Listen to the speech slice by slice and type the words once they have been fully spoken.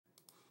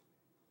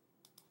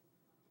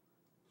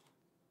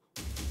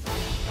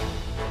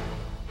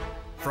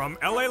From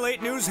LA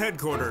Late News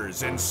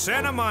headquarters in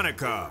Santa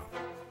Monica,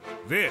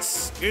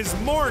 this is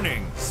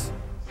Mornings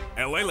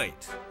LA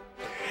Late.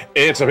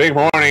 It's a big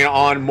morning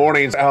on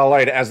Mornings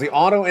LA as the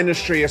auto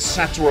industry is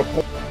set to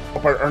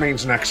report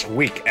earnings next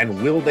week.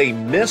 And will they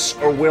miss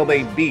or will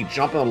they beat?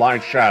 Jump in the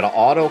live chat.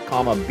 Auto,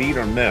 beat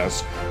or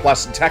miss.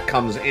 Plus, tech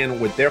comes in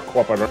with their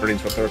corporate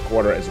earnings for third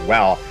quarter as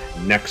well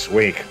next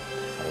week.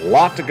 A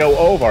lot to go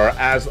over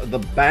as the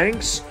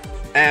banks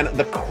and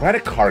the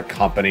credit card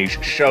companies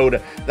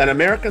showed that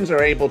Americans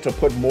are able to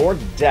put more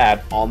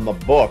debt on the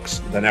books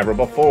than ever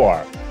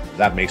before.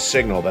 That may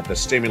signal that the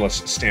stimulus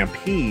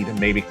stampede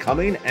may be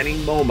coming any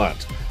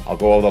moment. I'll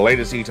go over the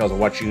latest details of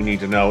what you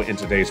need to know in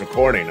today's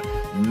recording.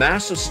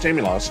 Massive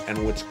stimulus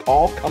and what's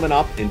all coming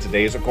up in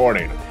today's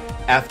recording.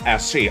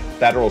 FSC,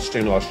 federal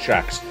stimulus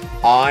checks.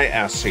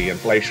 ISC,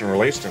 inflation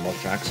relief stimulus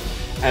checks.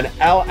 And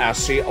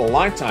LSC,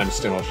 lifetime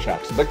stimulus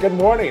checks. But good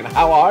morning,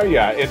 how are you?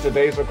 In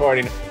today's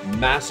recording,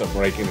 massive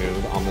breaking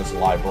news on this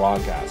live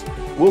broadcast.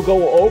 We'll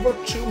go over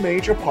two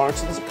major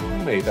parts of this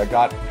economy that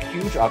got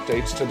huge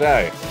updates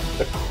today.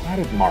 The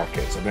credit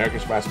markets, American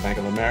Express and Bank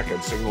of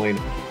America signaling,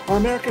 are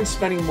Americans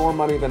spending more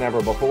money than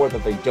ever before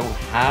that they don't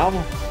have?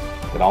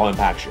 It all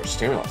impacts your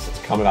stimulus.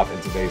 It's coming up in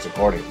today's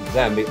recording.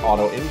 Then the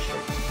auto industry,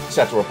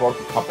 set to report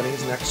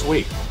companies next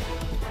week.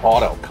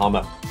 Auto,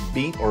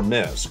 beat or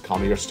miss,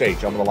 your state.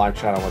 Jump in the live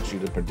chat. I want you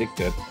to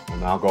predict it,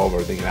 and I'll go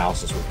over the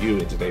analysis with you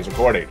in today's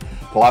recording.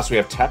 Plus, we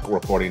have tech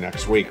reporting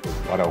next week.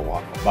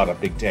 What a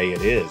big day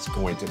it is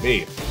going to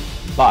be.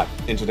 But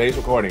in today's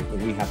recording,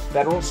 we have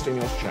federal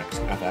stimulus checks,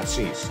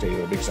 FSC, state of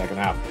the big second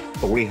half,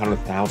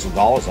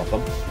 $300,000 of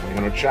them,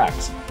 300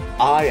 checks.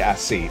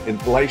 ISC,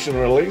 inflation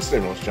relief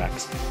stimulus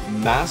checks,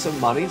 massive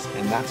monies,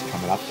 and that's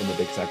coming up in the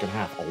big second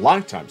half.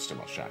 Lifetime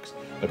stimulus checks,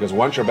 because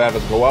once your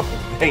bevels go up,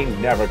 they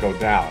never go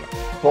down.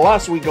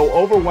 Plus, we go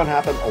over what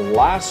happened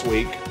last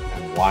week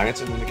and why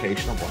it's an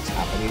indication of what's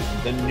happening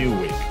the new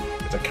week.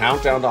 It's a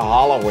countdown to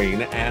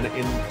Halloween, and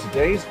in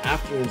today's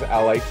afternoon's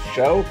LA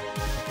show, we're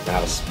going to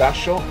have a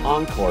special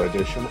encore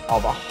edition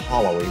of a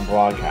Halloween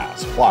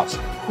broadcast. Plus,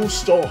 who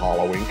stole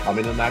Halloween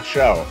coming in that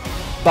show.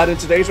 But in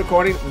today's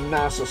recording,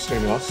 massive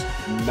stimulus,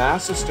 and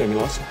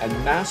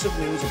massive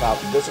news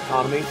about this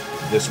economy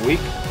this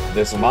week,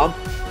 this month,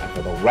 and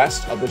for the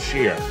rest of this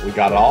year. We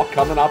got it all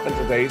coming up in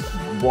today's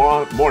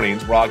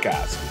morning's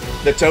broadcast.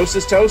 The toast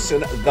is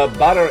toasting, the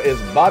butter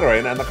is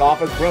buttering, and the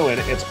coffee's brewing.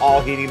 It's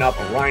all heating up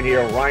right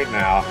here, right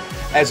now,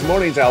 as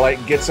Mornings LA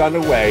gets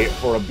underway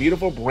for a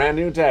beautiful brand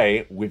new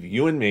day with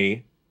you and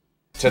me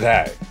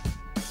today.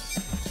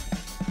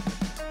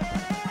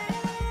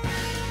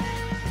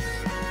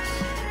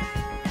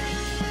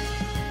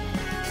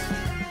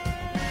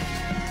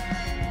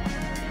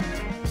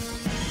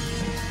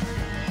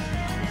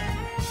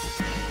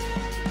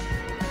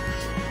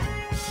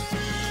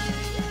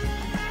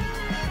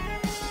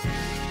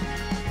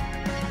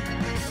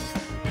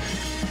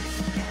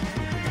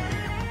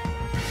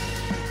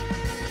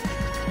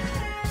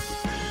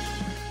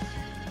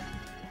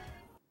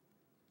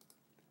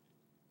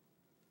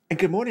 And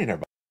good morning,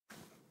 everybody.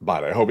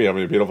 But I hope you're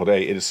having a beautiful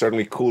day. It is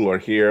certainly cooler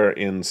here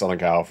in Southern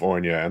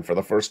California, and for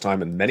the first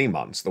time in many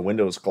months, the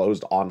window is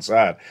closed on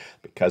set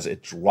because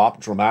it dropped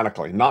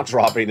dramatically. Not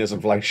dropping is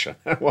inflation.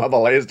 Well, the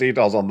latest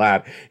details on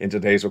that in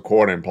today's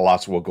recording.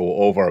 Plus, we'll go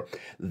over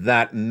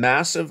that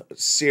massive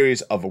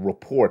series of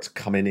reports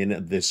coming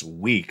in this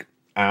week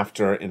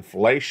after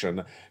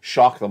inflation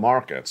shocked the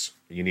markets.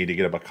 You need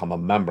to become a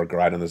member. Go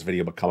right in this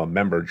video, become a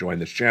member, join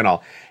this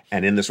channel.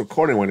 And in this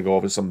recording, we're going to go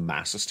over some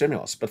massive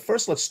stimulus. But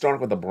first, let's start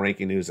with the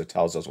breaking news that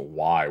tells us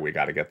why we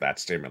got to get that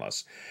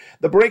stimulus.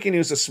 The breaking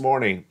news this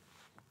morning,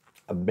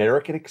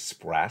 American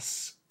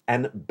Express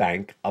and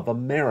Bank of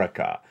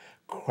America,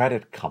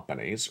 credit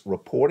companies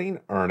reporting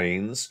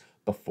earnings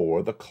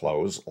before the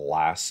close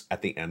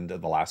at the end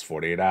of the last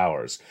 48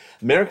 hours.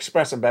 American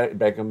Express and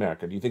Bank of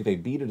America, do you think they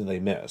beat or do they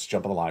miss?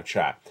 Jump in the live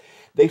chat.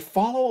 They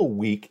follow a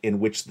week in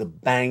which the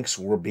banks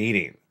were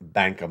beating.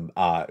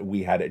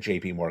 We had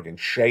JP Morgan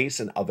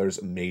Chase and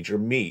others major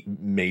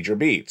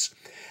beats.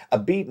 A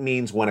beat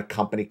means when a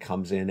company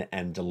comes in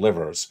and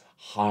delivers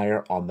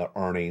higher on the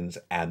earnings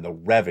and the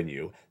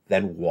revenue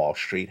than Wall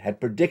Street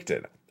had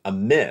predicted. A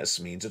miss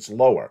means it's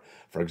lower.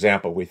 For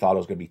example, we thought it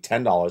was going to be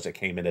 $10. It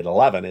came in at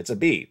 11. It's a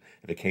beat.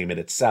 If it came in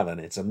at 7,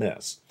 it's a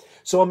miss.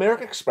 So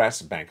American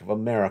Express, Bank of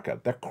America,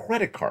 they're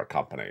credit card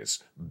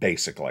companies,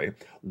 basically.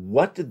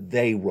 What did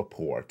they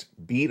report?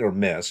 Beat or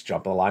miss?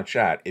 Jump in the live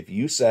chat. If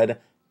you said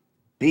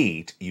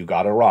beat, you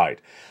got it right.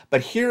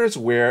 But here's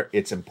where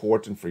it's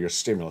important for your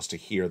stimulus to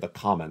hear the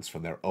comments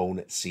from their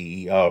own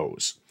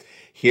CEOs.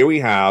 Here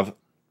we have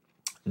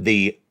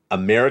the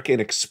American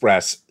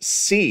Express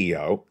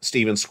CEO,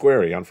 Stephen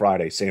Squeri, on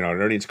Friday, saying on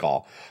an earnings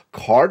call,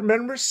 card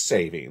member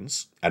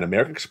savings at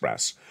American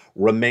Express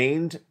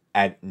remained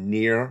at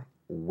near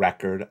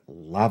record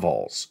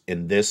levels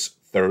in this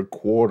third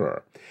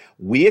quarter.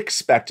 We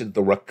expected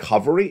the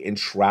recovery in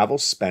travel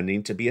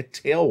spending to be a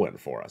tailwind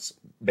for us,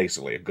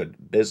 basically a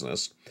good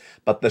business,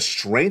 but the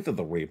strength of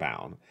the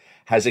rebound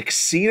has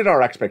exceeded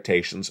our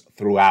expectations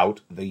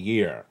throughout the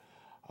year.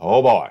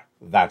 Oh boy,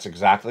 That's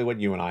exactly what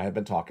you and I have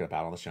been talking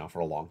about on this channel for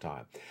a long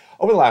time.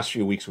 Over the last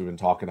few weeks, we've been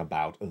talking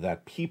about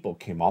that people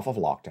came off of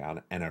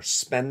lockdown and are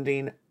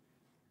spending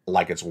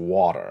like it's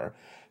water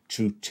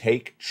to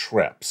take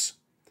trips.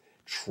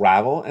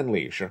 Travel and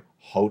leisure,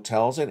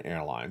 hotels and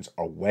airlines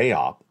are way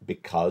up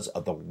because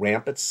of the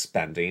rampant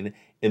spending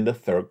in the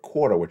third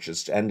quarter, which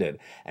just ended,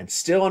 and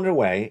still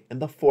underway in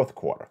the fourth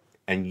quarter.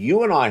 And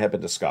you and I have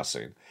been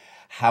discussing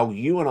how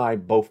you and I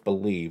both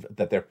believe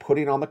that they're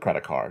putting on the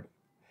credit card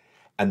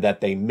and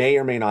that they may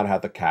or may not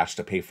have the cash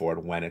to pay for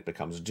it when it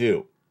becomes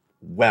due.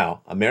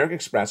 Well, American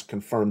Express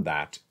confirmed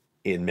that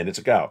in minutes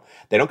ago.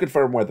 They don't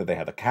confirm whether they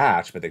have the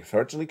cash, but they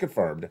certainly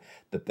confirmed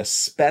that the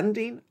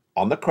spending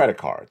on the credit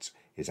cards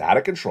is out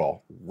of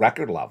control,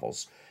 record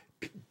levels,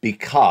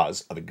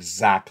 because of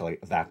exactly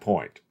that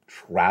point.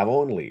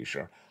 Travel and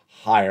leisure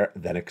higher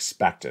than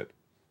expected.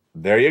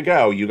 There you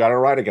go. You got it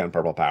right again,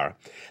 Purple Power.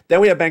 Then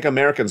we have Bank of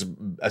America's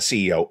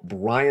CEO,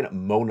 Brian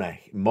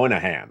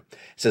Moynihan.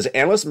 Says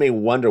analysts may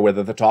wonder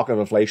whether the talk of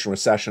inflation,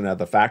 recession, and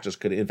other factors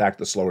could impact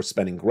the slower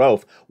spending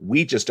growth.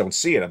 We just don't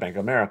see it at Bank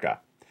of America.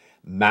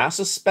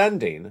 Massive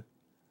spending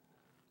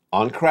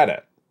on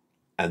credit.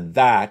 And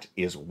that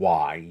is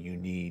why you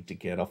need to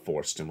get a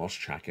forced stimulus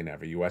check in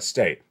every U.S.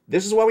 state.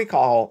 This is what we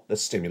call the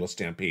stimulus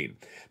stampede,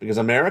 because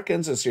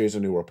Americans, in a series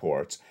of new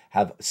reports,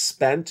 have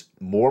spent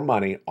more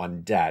money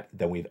on debt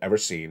than we've ever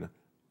seen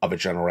of a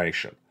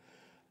generation.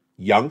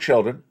 Young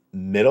children,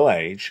 middle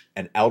age,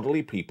 and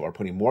elderly people are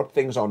putting more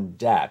things on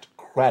debt,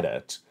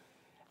 credit,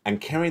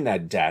 and carrying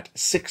that debt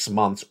 6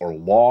 months or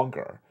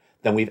longer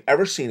than we've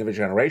ever seen of a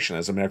generation,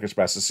 as American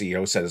Express's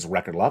CEO said, is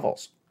record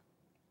levels.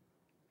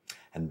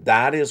 And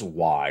that is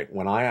why,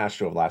 when I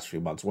asked you over the last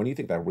few months, when do you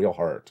think that real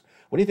hurt?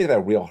 When do you think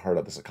that real hurt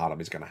of this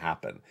economy is going to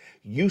happen?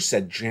 You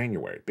said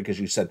January, because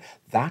you said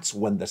that's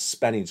when the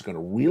spending is going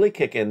to really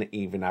kick in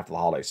even after the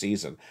holiday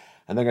season.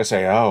 And they're going to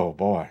say, oh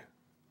boy,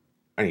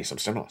 I need some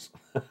stimulus.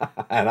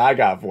 And I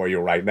got for you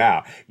right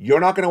now.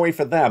 You're not going to wait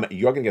for them.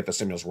 You're going to get the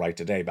stimulus right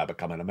today by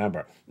becoming a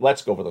member.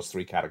 Let's go over those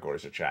three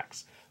categories of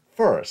checks.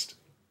 First,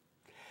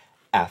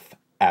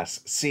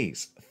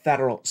 FSCs,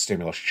 federal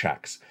stimulus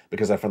checks,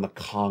 because they're from the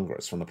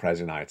Congress, from the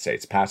President of the United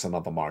States, passed in the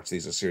month of March.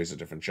 These are a series of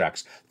different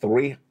checks,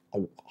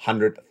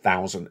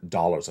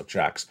 $300,000 of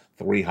checks,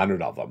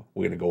 300 of them.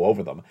 We're going to go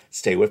over them.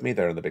 Stay with me.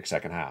 They're in the big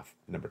second half.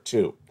 Number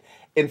two,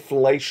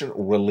 inflation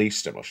relief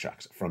stimulus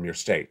checks from your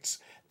states.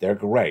 They're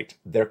great.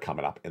 They're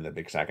coming up in the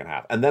big second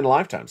half. And then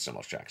lifetime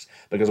stimulus checks,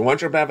 because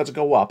once your benefits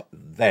go up,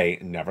 they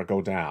never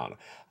go down.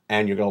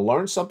 And you're going to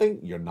learn something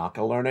you're not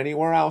going to learn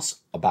anywhere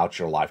else about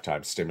your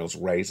lifetime stimulus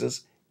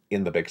raises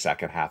in the big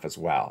second half as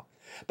well.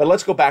 But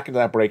let's go back into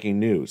that breaking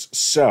news.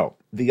 So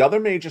the other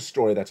major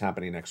story that's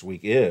happening next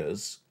week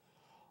is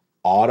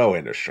auto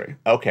industry.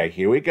 Okay,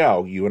 here we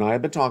go. You and I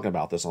have been talking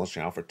about this on this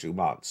channel for 2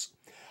 months.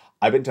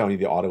 I've been telling you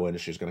the auto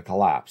industry is going to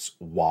collapse.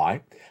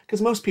 Why?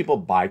 Because most people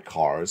buy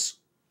cars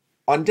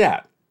on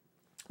debt.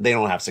 They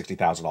don't have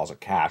 $60,000 of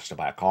cash to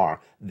buy a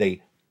car.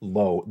 They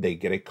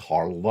get a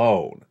car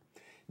loan.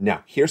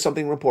 Now, here's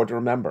something important to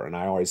remember, and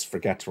I always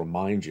forget to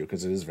remind you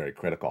because it is very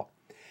critical.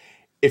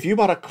 If you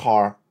bought a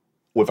car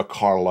with a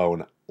car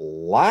loan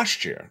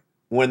last year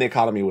when the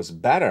economy was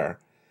better,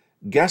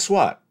 guess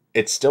what?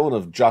 It's still an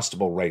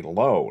adjustable rate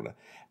loan.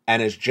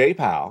 And as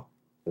J-Powell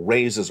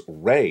raises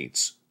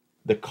rates,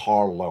 the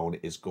car loan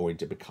is going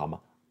to become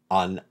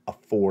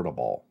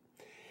unaffordable.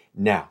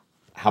 Now,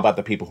 how about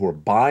the people who are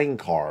buying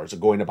cars, are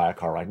going to buy a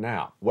car right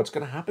now? What's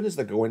going to happen is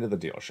they go into the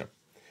dealership.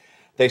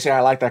 They say,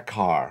 I like that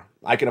car.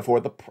 I can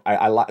afford the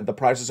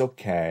price is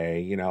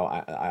okay. You know,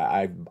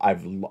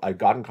 I've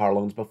gotten car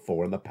loans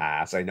before in the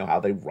past. I know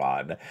how they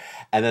run.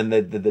 And then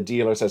the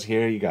dealer says,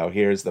 here you go.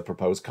 Here's the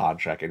proposed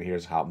contract, and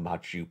here's how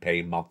much you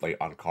pay monthly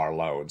on car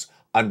loans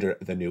under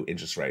the new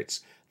interest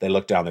rates. They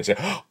look down. They say,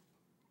 oh,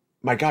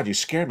 my God, you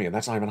scared me, and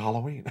that's not even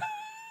Halloween.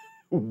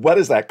 What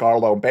is that car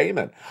loan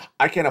payment?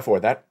 I can't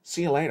afford that.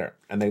 See you later.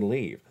 And they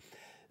leave.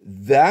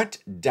 That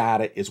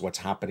data is what's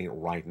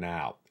happening right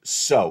now.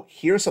 So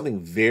here's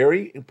something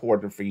very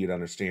important for you to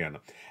understand.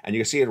 And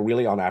you can see it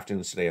really on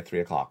afternoons today at 3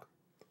 o'clock.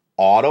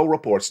 Auto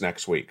reports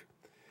next week,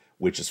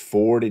 which is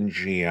Ford and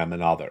GM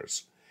and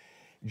others.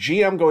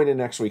 GM going in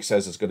next week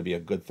says it's going to be a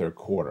good third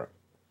quarter.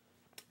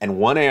 And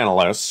one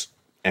analyst,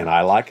 and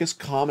I like his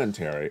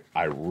commentary,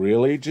 I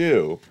really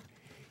do,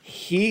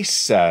 he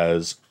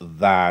says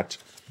that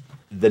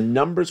the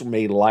numbers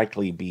may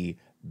likely be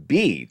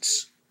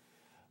beats,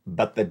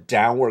 but the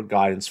downward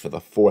guidance for the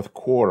fourth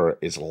quarter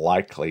is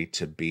likely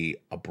to be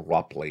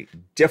abruptly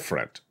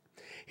different.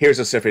 Here's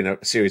a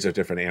series of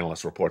different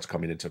analyst reports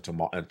coming into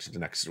tomorrow.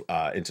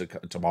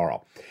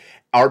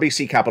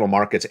 RBC Capital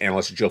Markets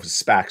analyst Joseph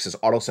Spack says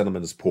auto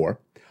sentiment is poor.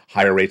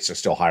 Higher rates are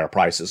still higher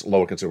prices,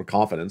 lower consumer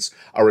confidence,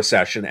 a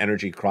recession,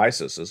 energy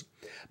crises.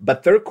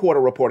 But third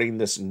quarter reporting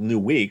this new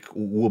week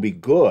will be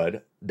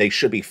good. They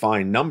should be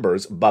fine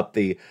numbers, but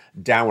the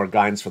downward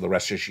guidance for the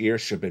rest of this year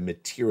should be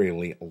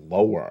materially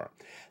lower.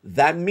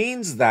 That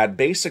means that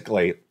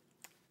basically,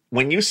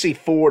 when you see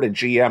Ford and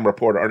GM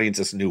report earnings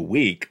this new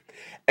week,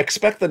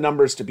 expect the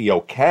numbers to be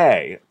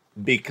okay,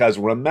 Because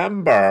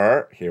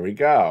remember, here we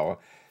go,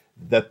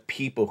 the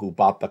people who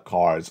bought the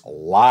cars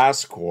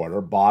last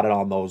quarter bought it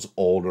on those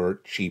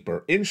older,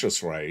 cheaper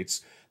interest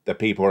rates. The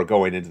people who are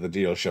going into the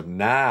dealership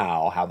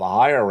now have the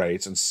higher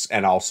rates,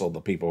 and also the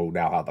people who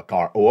now have the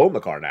car, who own the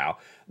car now,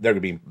 they're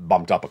going to be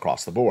bumped up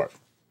across the board.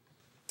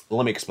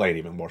 Let me explain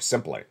even more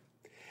simply.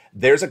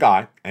 There's a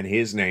guy, and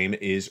his name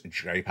is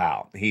Jay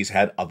Powell. He's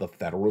head of the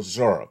Federal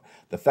Reserve.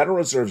 The Federal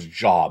Reserve's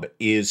job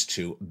is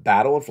to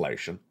battle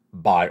inflation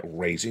by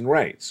raising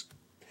rates.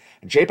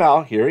 And Jay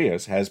Powell, here he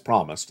is, has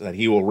promised that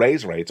he will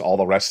raise rates all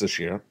the rest this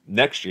year,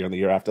 next year, and the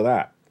year after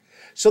that.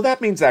 So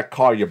that means that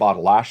car you bought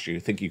last year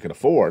you think you could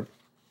afford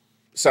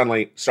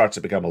suddenly starts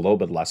to become a little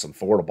bit less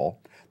affordable.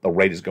 The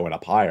rate is going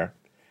up higher.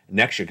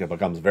 Next year it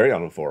becomes very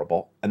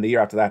unaffordable, and the year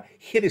after that,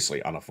 hideously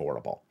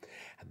unaffordable.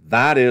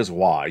 That is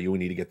why you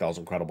need to get those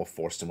incredible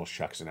 4 stimulus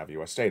checks in every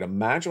U.S. state.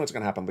 Imagine what's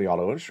going to happen to the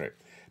auto industry.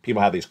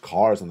 People have these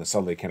cars and then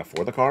suddenly they can't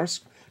afford the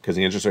cars because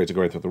the interest rates are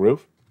going through the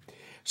roof.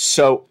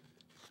 So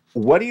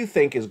what do you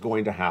think is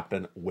going to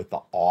happen with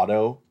the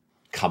auto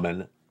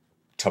coming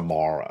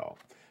tomorrow?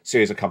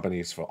 Series of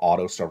companies for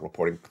auto start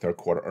reporting third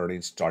quarter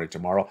earnings starting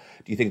tomorrow.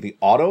 Do you think the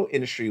auto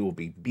industry will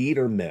be beat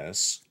or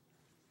miss?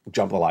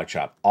 Jump the live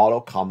chat. Auto,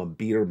 comma,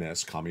 beat or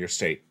miss, comma, your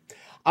state.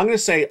 I'm going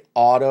to say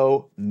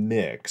auto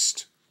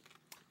mixed,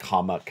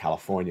 comma,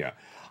 California.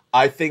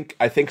 I think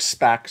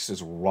Spax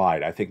is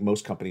right. I think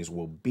most companies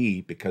will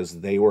beat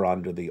because they were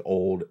under the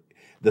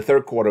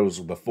third quarter was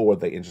before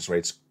the interest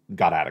rates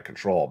got out of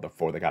control,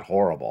 before they got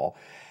horrible.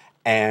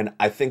 And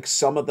I think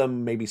some of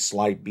them maybe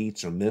slight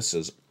beats or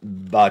misses,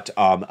 but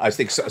I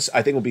think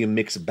it'll be a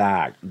mixed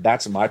bag.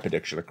 That's my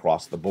prediction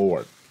across the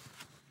board.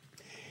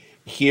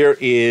 Here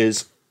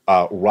is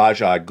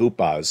Raja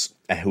Gupta's,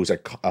 who's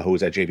at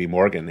JP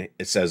Morgan.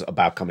 It says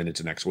about coming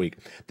into next week.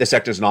 The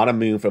sector is not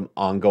immune from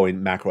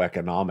ongoing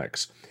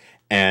macroeconomics,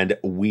 and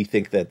we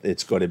think that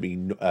it's going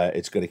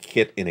to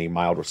hit in a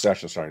mild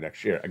recession starting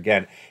next year.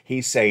 Again,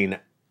 he's saying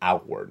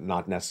outward,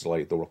 not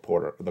necessarily the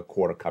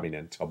quarter coming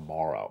in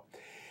tomorrow.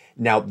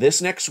 Now,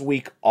 this next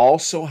week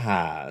also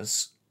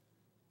has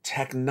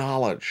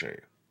technology.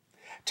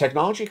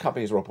 Technology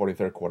companies are reporting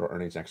third quarter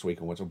earnings next week,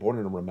 and what's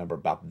important to remember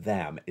about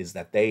them is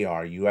that they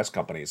are U.S.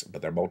 companies,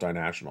 but they're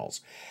multinationals.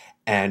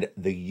 And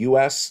the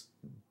U.S.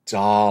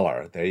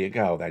 dollar, there you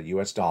go, that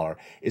U.S. dollar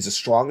is the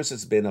strongest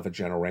it's been of a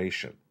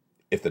generation.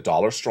 If the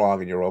dollar's strong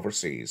and you're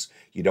overseas,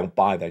 you don't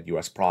buy that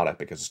U.S. product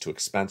because it's too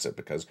expensive,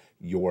 because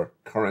your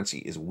currency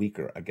is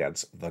weaker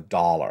against the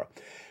dollar.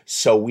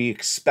 So we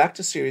expect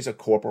a series of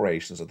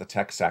corporations of the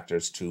tech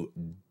sectors to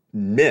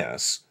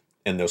miss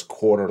in those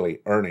quarterly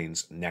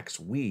earnings next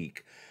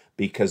week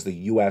because the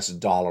U.S.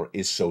 dollar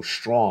is so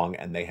strong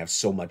and they have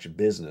so much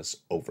business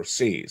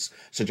overseas.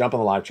 So jump on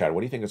the live chat.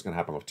 What do you think is going to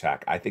happen with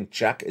tech? I think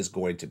tech is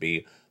going to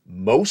be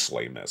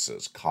mostly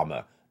misses,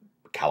 comma,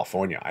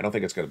 California. I don't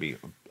think it's going to be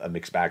a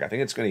mixed bag. I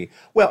think it's going to be,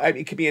 well,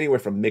 it could be anywhere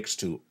from mixed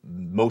to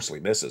mostly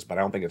misses, but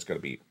I don't think it's going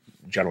to be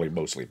generally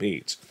mostly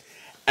beats.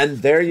 And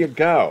there you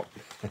go.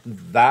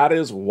 That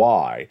is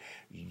why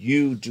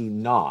you do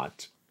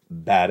not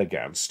bet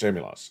against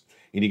stimulus.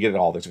 You need to get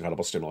all these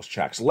incredible stimulus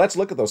checks. Let's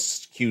look at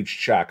those huge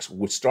checks,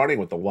 starting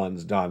with the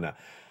ones done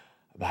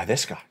by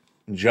this guy,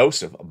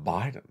 Joseph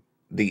Biden,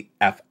 the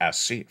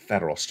FSC,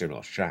 federal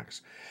stimulus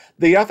checks.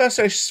 The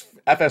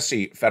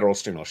FSC federal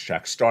stimulus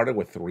check started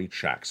with 3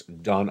 checks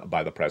done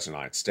by the President of the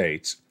United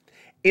States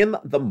in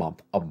the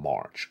month of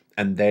March,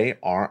 and they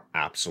are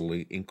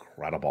absolutely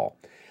incredible.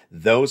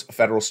 Those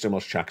federal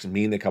stimulus checks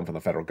mean they come from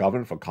the federal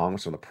government, from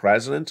Congress, from the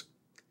President,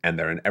 and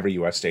they're in every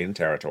U.S. state and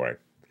territory.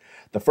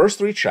 The first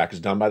 3 checks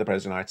done by the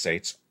President of the United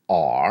States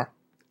are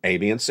A,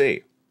 B, and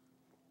C,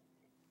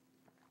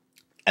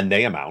 and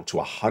they amount to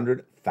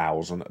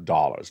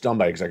 $100,000 done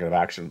by executive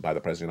action by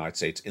the President of the United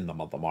States in the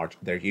month of March.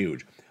 They're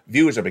huge.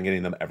 Viewers have been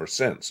getting them ever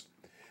since.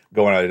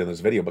 Go on in this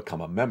video,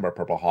 become a member,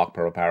 Purple Hawk,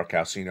 Purple Power,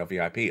 Casino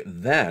VIP.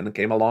 Then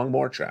came along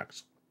more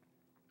checks.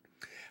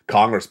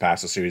 Congress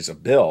passed a series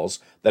of bills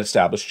that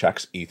established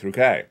checks E through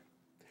K.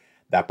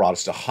 That brought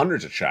us to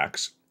hundreds of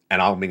checks,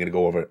 and I'll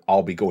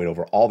be going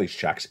over all these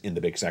checks in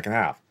the big second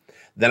half.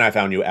 Then I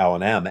found you L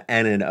and M,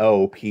 N and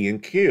O, P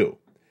and Q.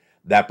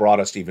 That brought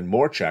us to even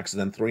more checks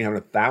than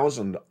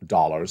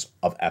 $300,000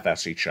 of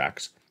FSC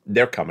checks.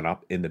 They're coming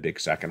up in the big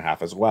second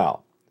half as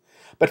well.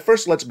 But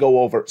first, let's go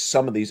over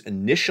some of these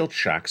initial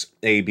checks,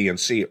 A, B, and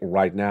C,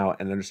 right now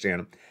and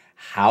understand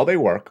how they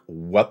work,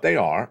 what they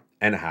are,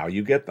 and how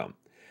you get them.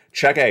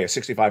 Check A is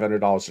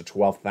 $6,500 to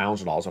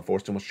 $12,000, a 4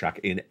 stimulus check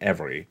in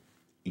every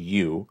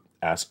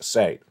U.S.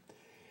 state.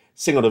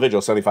 Single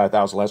individual,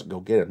 $75,000 less, go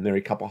get it.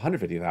 Married couple,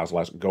 $150,000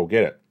 less, go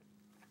get it.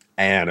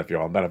 And if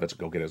you're on benefits,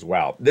 go get it as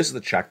well. This is the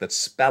check that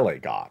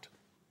Spelly got.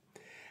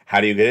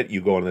 How do you get it?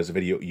 You go into this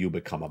video, you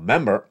become a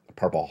member,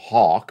 Purple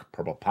Hawk,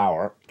 Purple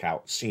Power,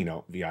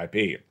 Casino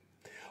VIP.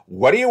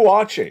 What are you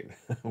watching?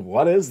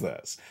 What is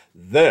this?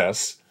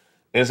 This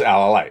is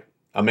LLA,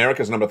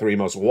 America's #3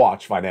 most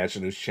watched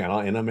financial news channel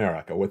in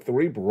America, with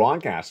 3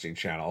 broadcasting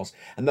channels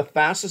and the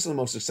fastest and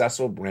most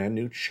successful brand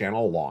new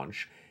channel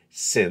launch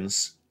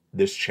since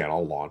this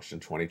channel launched in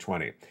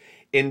 2020.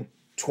 In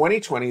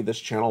 2020, this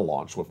channel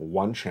launched with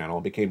one channel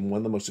and became one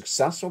of the most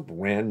successful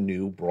brand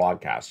new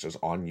broadcasters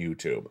on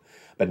YouTube.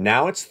 But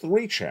now it's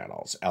three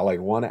channels,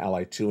 LA1,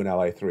 LA2, and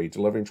LA3,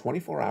 delivering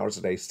 24 hours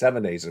a day,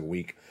 7 days a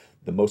week,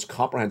 the most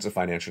comprehensive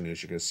financial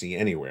news you can see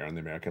anywhere in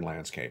the American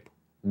landscape,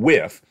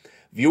 with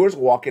viewers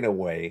walking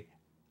away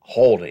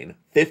holding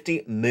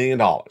 $50 million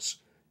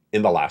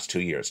in the last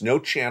 2 years. No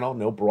channel,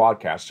 no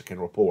broadcaster can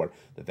report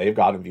that they've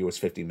gotten viewers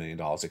 $50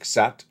 million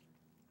except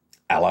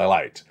LA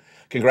Light.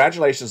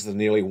 Congratulations to the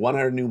nearly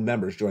 100 new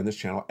members join this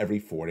channel every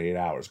 48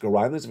 hours. Go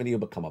right in this video,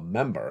 become a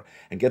member,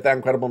 and get that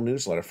incredible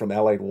newsletter from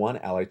LA1,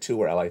 LA2,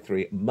 or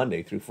LA3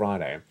 Monday through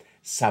Friday,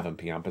 7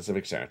 p.m.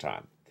 Pacific Standard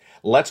Time.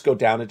 Let's go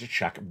down into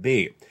check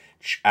B.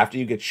 After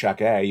you get check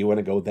A, you want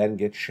to go then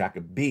get check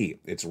B.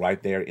 It's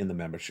right there in the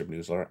membership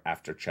newsletter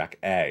after check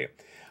A.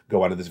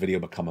 Go onto this video,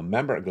 become a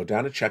member, and go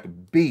down to check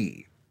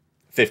B,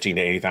 $15,000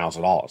 to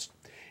 $80,000.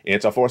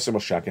 It's a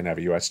four-symbol check in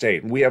every U.S.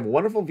 state. And we have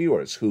wonderful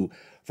viewers who,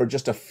 for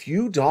just a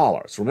few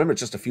dollars, remember, it's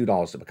just a few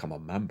dollars to become a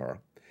member,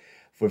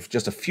 for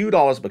just a few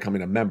dollars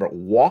becoming a member,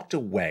 walked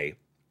away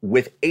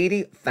with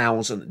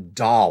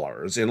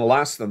 $80,000 in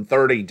less than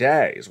 30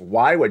 days.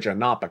 Why would you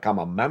not become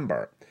a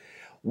member?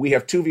 We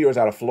have two viewers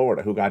out of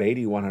Florida who got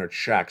 8,100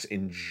 checks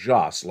in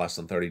just less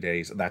than 30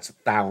 days. That's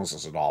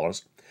thousands of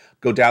dollars.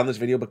 Go down this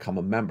video, become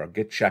a member,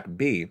 get check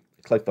B,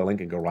 click the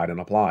link and go right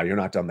and apply. You're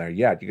not done there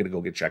yet. You're going to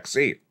go get check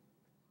C.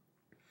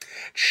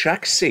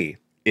 Check C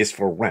is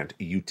for rent,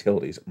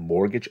 utilities,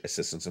 mortgage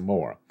assistance, and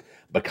more.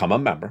 Become a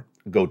member.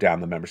 Go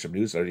down the membership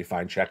newsletter. You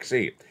find check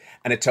C.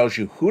 And it tells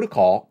you who to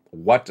call,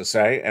 what to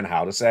say, and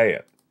how to say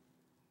it.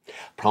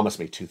 Promise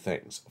me two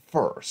things.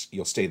 First,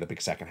 you'll stay the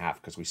big second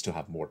half because we still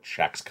have more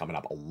checks coming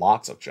up,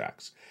 lots of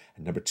checks.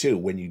 And number two,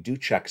 when you do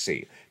check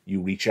C, you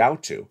reach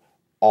out to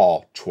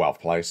all 12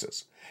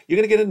 places. You're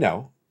going to get a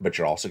no, but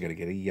you're also going to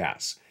get a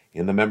yes.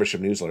 In the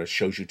membership newsletter, it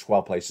shows you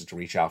 12 places to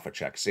reach out for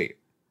check C.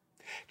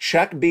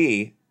 Check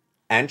B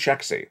and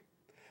check C.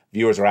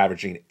 Viewers are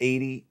averaging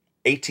 18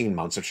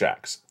 months of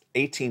checks.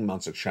 18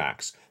 months of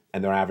checks,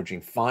 and they're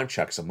averaging 5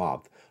 checks a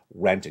month.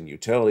 Rent and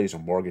utilities or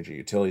mortgage and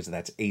utilities, and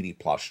that's 80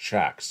 plus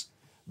checks.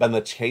 But in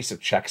the case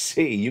of check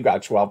C, you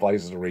got 12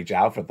 places to reach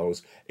out for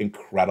those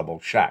incredible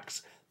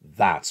checks.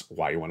 That's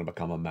why you want to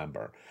become a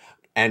member.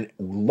 And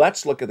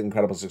let's look at the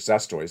incredible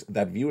success stories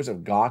that viewers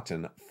have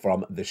gotten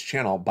from this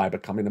channel by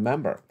becoming a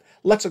member.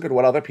 Let's look at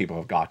what other people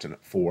have gotten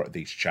for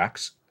these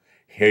checks.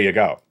 Here you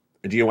go.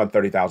 Do you want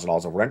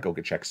 $30,000 of rent? Go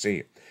get check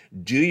C.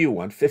 Do you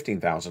want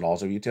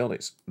 $15,000 of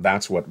utilities?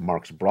 That's what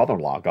Mark's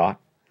brother-in-law got.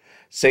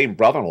 Same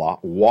brother-in-law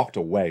walked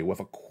away with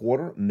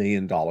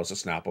 $250,000 a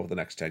snap over the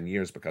next 10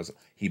 years because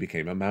he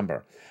became a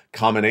member.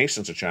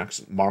 Combinations of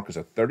checks. Mark was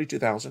at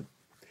 $32,000.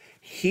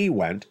 He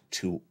went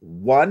to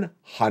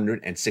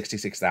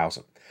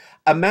 $166,000.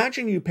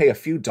 Imagine you pay a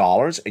few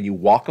dollars and you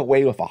walk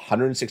away with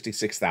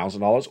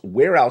 $166,000.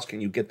 Where else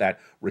can you get that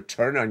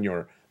return on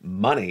your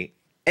money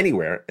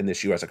anywhere in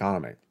this U.S.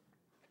 economy?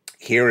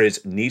 Here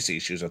is Nisi.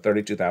 She was at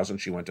 $32,000.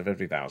 She went to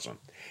 $50,000.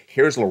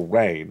 Here's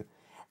Lorraine,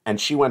 and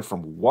she went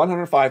from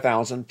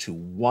 $105,000 to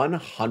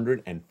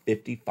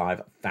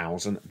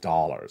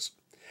 $155,000.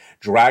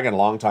 Dragon,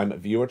 longtime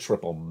viewer,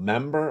 triple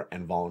member,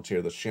 and volunteer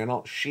of this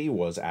channel. She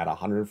was at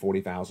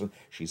 $140,000.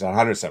 She's at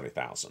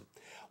 $170,000.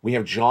 We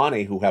have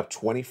Johnny, who have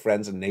 20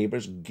 friends and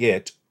neighbors,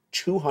 get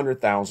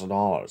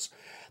 $200,000.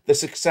 The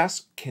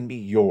success can be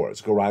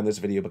yours. Go right in this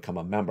video, become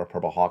a member,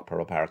 Purple Hawk,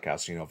 Purple Parrot,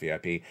 Casino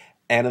VIP,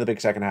 and in the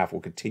big second half, we'll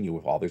continue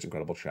with all these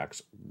incredible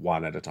checks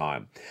one at a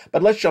time.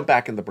 But let's jump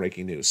back in the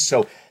breaking news.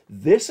 So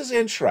this is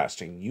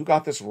interesting. You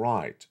got this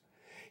right.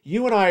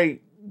 You and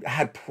I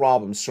had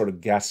problems sort of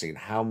guessing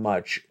how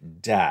much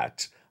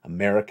debt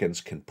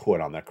Americans can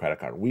put on their credit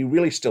card. We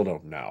really still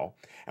don't know.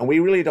 And we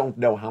really don't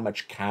know how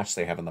much cash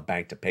they have in the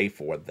bank to pay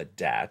for the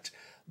debt.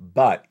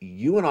 But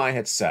you and I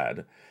had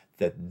said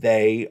that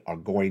they are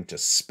going to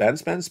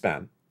spend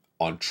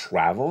on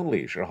travel and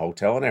leisure,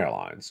 hotel and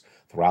airlines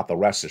throughout the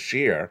rest of this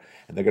year,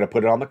 and they're going to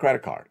put it on the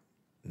credit card.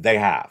 They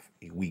have.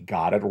 We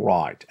got it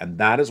right. And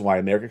that is why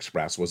American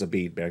Express was a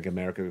beat. Bank of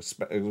America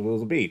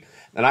was a beat.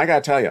 And I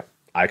got to tell you,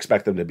 I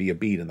expect them to be a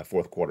beat in the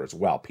fourth quarter as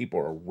well. People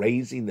are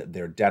raising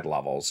their debt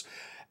levels,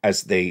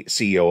 as the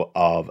CEO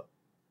of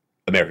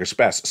American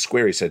Express,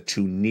 Squarey, said,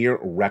 to near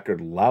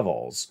record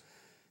levels,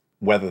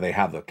 whether they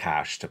have the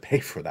cash to pay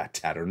for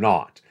that debt or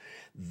not.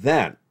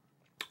 Then,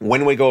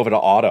 when we go over to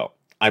auto,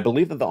 I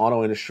believe that the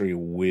auto industry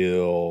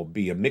will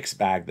be a mixed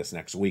bag this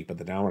next week, but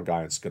the downward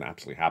guidance is going to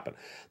absolutely happen.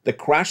 The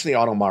crash in the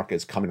auto market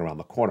is coming around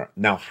the corner.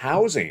 Now,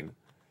 housing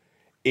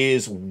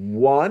is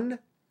one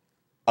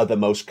of the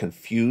most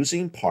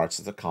confusing parts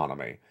of the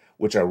economy,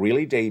 which I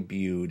really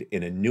debuted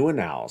in a new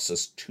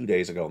analysis 2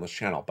 days ago on this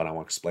channel, but I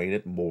will explain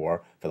it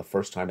more for the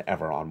first time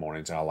ever on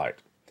Mornings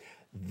LALATE.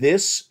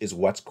 This is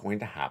what's going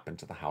to happen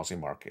to the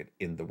housing market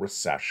in the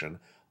recession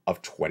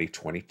of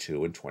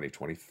 2022 and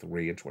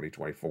 2023 and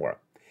 2024.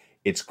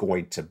 It's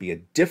going to be a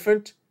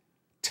different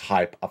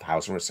type of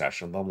housing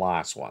recession than the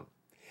last one.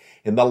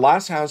 In the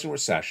last housing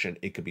recession,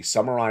 it could be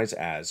summarized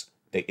as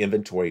the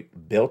inventory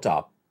built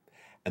up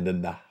and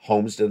then the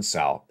homes didn't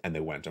sell, and they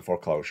went to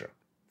foreclosure.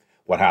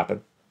 What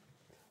happened?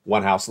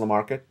 One house in the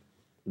market,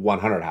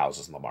 100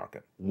 houses in the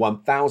market,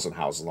 1,000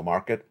 houses in the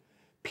market.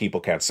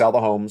 People can't sell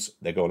the homes.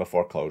 They go into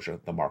foreclosure.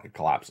 The market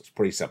collapses.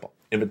 Pretty simple.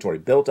 Inventory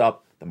built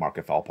up. The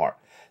market fell apart.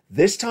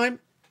 This time,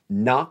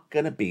 not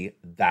going to be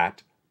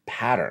that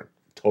pattern.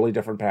 Totally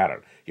different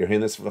pattern. You're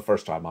hearing this for the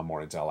first time on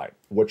Mornings LA.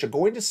 What you're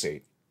going to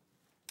see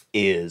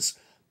is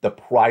the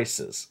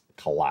prices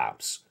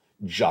collapse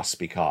just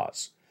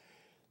because.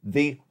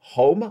 The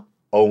home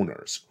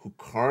owners who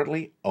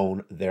currently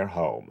own their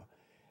home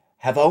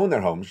have owned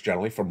their homes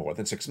generally for more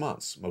than 6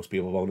 months. Most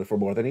people have owned it for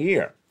more than a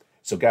year.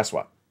 So guess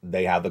what?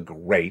 They have the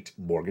great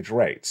mortgage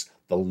rates,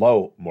 the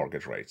low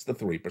mortgage rates, the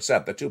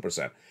 3%, the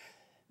 2%.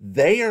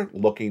 They are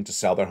looking to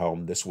sell their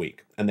home this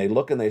week. And they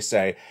look and they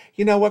say,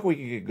 you know what, we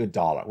could get a good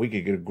dollar. We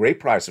could get a great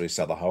price if we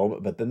sell the home.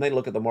 But then they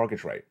look at the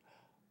mortgage rate.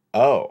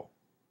 Oh,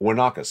 we're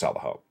not going to sell the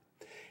home.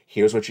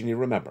 Here's what you need to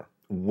remember.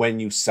 When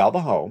you sell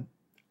the home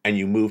and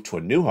you move to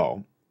a new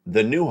home,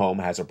 the new home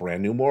has a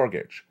brand new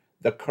mortgage.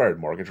 The current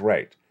mortgage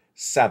rate,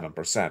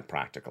 7%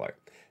 practically.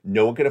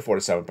 No one can afford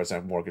a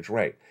 7% mortgage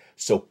rate.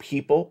 So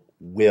people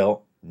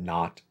will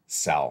not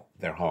sell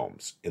their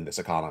homes in this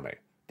economy.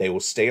 They will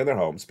stay in their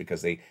homes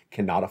because they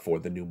cannot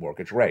afford the new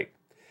mortgage rate.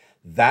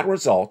 That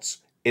results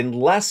in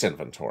less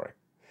inventory.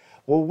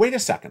 Well, wait a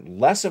second.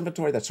 Less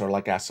inventory, that's sort of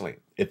like gasoline.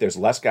 If there's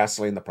less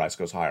gasoline, the price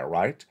goes higher,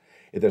 right?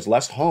 If there's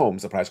less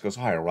homes, the price goes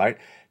higher, right?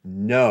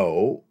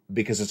 No,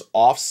 because it's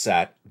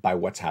offset by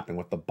what's happening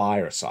with the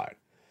buyer side.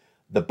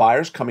 The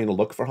buyers coming to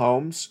look for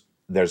homes,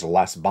 there's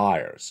less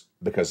buyers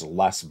because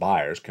less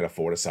buyers can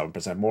afford a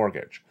 7%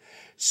 mortgage.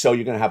 So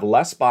you're going to have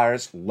less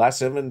buyers,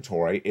 less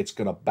inventory. It's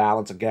going to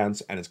balance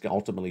against, and it's going to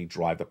ultimately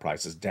drive the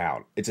prices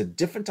down. It's a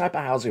different type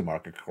of housing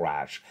market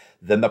crash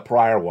than the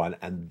prior one,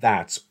 and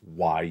that's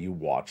why you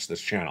watch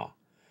this channel.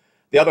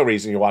 The other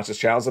reason you watch this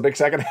channel is the big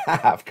second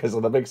half, because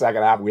in the big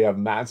second half, we have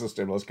massive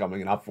stimulus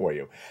coming up for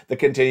you. The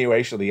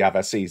continuation of the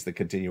FSCs, the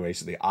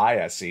continuation of the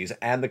ISCs,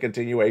 and the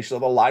continuation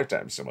of the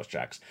lifetime stimulus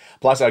checks.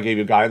 Plus, I'll give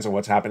you guidance on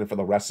what's happening for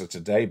the rest of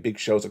today, big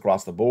shows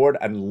across the board,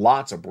 and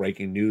lots of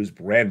breaking news,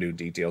 brand new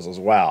details as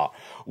well.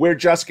 We're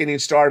just getting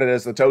started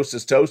as the toast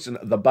is toast, and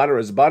the butter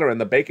is butter, and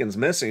the bacon's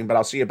missing, but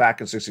I'll see you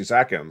back in 60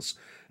 seconds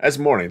as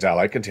Mornings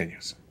LA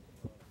continues.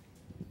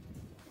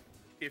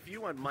 If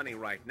you want money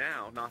right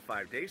now, not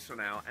 5 days from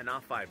now, and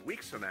not 5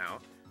 weeks from now,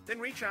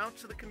 then reach out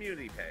to the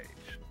community page.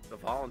 The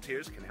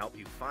volunteers can help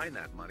you find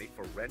that money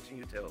for rent and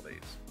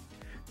utilities.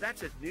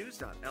 That's at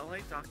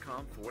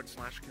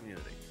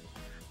news.la.com/community.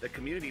 The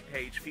community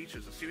page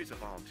features a series of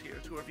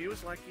volunteers who are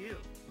viewers like you.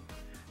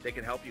 They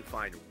can help you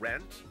find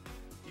rent,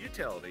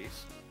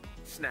 utilities,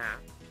 SNAP,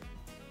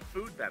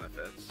 food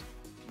benefits,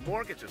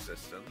 mortgage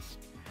assistance,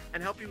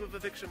 and help you with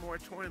eviction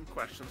moratorium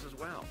questions as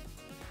well.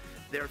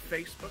 Their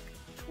Facebook,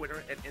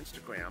 Twitter, and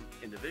Instagram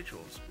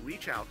individuals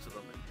reach out to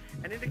them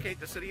and indicate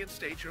the city and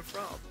state you're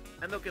from,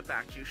 and they'll get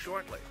back to you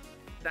shortly.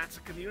 That's a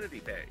community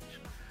page.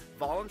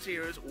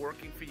 Volunteers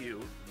working for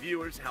you,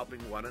 viewers helping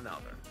one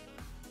another.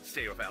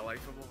 Stay with LA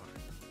for more.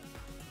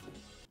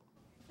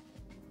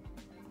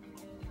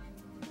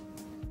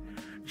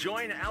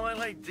 Join LA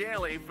Late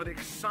Daily for the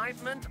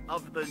excitement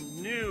of the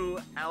new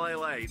LA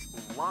Late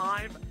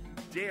live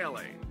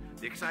daily.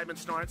 The excitement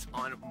starts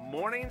on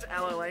Mornings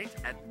LA Late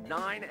at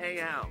 9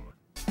 a.m.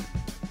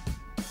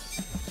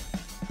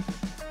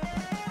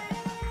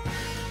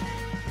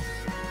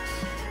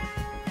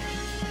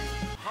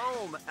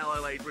 Home LA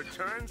Late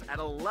returns at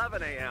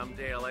 11 a.m.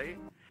 daily.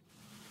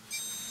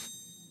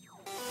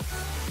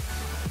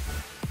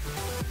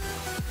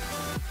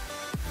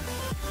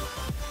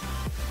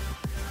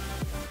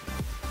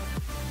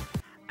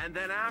 And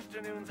then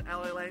afternoons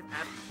LA Late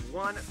at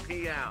 1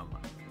 p.m.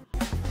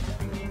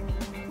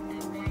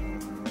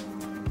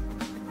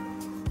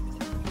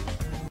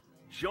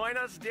 Join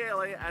us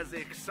daily as the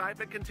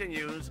excitement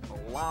continues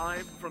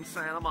live from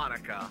Santa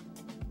Monica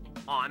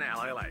on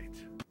LA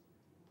Late.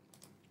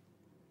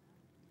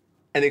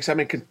 And the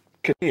excitement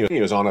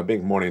continues on a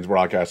big morning's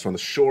broadcast from the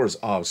shores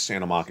of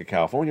Santa Monica,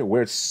 California,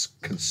 where it's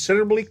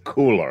considerably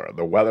cooler.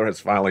 The weather has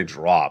finally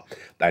dropped.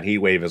 That heat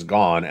wave is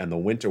gone, and the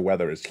winter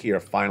weather is here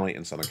finally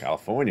in Southern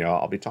California.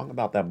 I'll be talking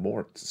about that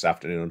more this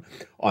afternoon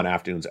on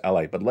Afternoons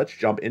LA. But let's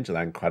jump into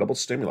that incredible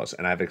stimulus.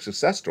 And I have a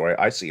success story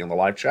I see in the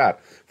live chat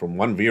from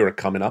one viewer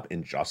coming up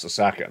in just a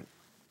second.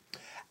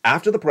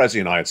 After the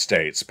President of the United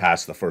States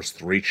passed the first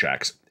 3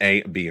 checks,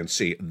 A, B, and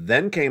C,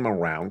 then came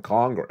around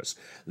Congress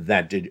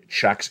that did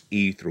checks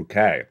E through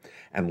K.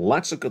 And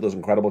let's look at those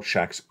incredible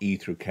checks E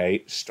through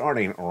K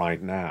starting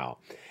right now.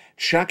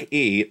 Check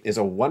E is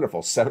a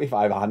wonderful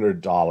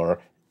 $7,500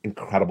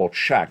 incredible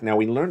check. Now,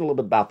 we learned a little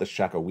bit about this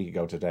check a week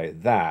ago today,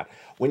 that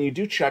when you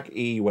do check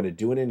E, you want to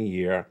do it in a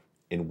year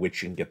in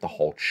which you can get the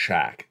whole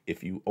check.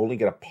 If you only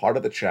get a part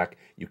of the check,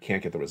 you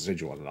can't get the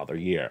residual in another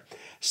year.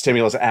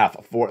 Stimulus F,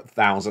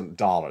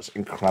 $4,000.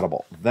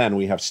 Incredible. Then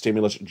we have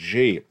Stimulus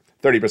G,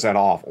 30%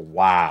 off.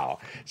 Wow.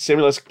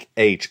 Stimulus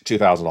H,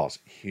 $2,000.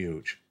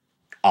 Huge.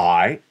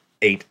 I,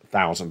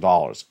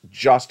 $8,000.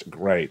 Just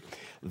great.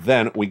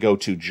 Then we go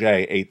to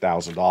J,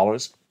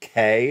 $8,000.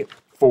 K,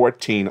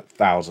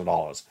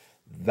 $14,000.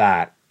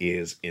 That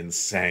is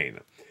insane.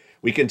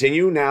 We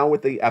continue now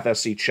with the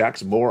FSC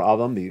checks, more of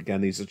them.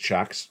 Again, these are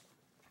checks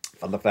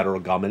from the federal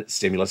government.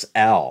 Stimulus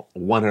L,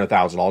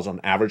 $100,000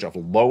 on average of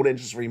low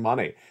interest-free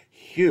money.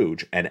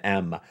 Huge. And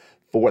M,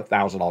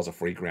 $4,000 of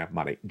free grant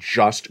money.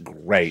 Just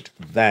great.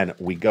 Then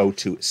we go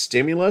to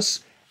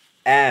Stimulus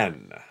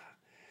N.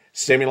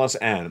 Stimulus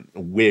N,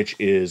 which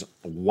is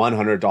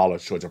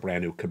 $100 towards a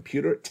brand new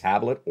computer,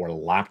 tablet, or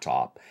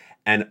laptop,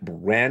 and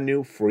brand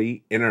new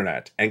free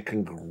internet. And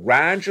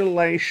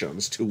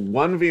congratulations to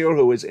one viewer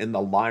who is in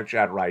the live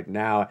chat right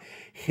now.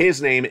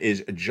 His name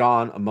is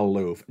John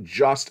Maloof.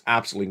 Just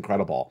absolutely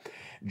incredible.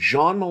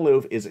 John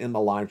Maloof is in the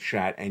live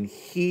chat, and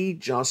he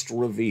just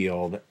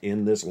revealed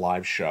in this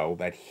live show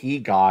that he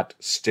got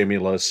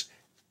Stimulus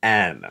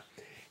N.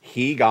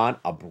 He got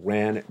a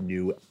brand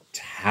new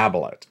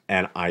tablet,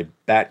 and I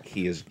bet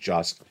he is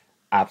just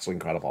absolutely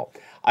incredible.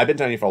 I've been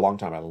telling you for a long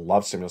time, I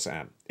love Stimulus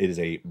N. It is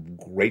a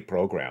great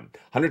program.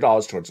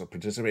 $100 towards a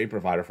participating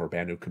provider for a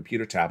brand new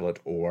computer, tablet,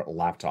 or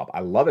laptop. I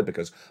love it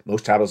because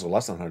most tablets are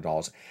less than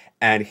 $100,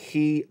 and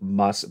he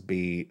must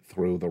be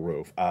through the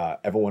roof.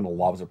 Everyone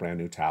loves a brand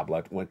new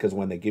tablet because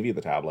when they give you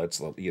the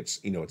tablets, it's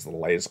the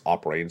latest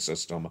operating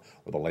system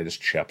or the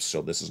latest chips.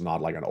 So this is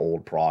not like an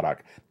old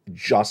product.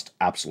 Just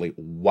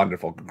absolutely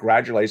wonderful.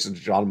 Congratulations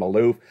to John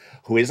Maloof,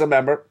 who is a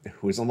member,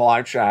 who is in the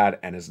live chat,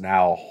 and is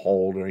now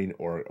holding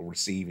or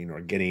receiving or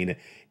getting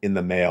in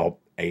the mail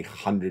a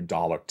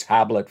 $100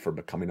 tablet for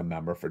becoming a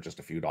member for just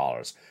a few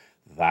dollars.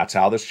 That's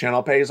how this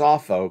channel pays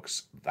off,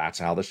 folks. That's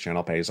how this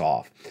channel pays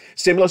off.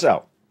 Stimulus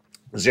L,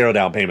 0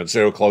 down payment,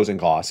 0 closing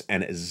costs,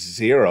 and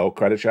 0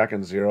 credit check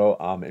and 0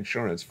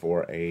 insurance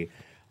for a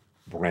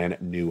brand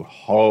new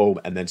home.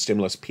 And then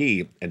Stimulus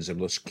P and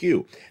Stimulus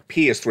Q.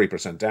 P is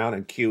 3% down,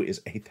 and Q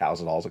is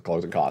 $8,000 of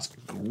closing costs.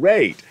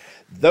 Great.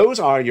 Those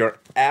are your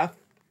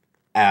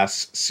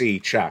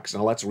FSC checks.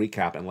 Now let's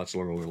recap and let's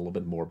learn a little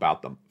bit more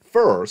about them.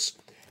 First,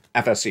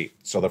 FSC.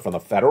 So they're from the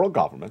federal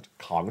government,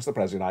 Congress, the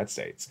President of the United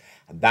States.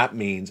 And that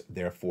means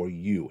they're for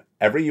you.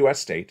 Every U.S.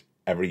 state,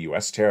 every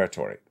U.S.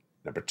 territory.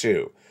 Number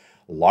 2,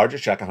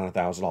 largest check,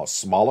 $100,000.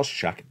 Smallest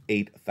check,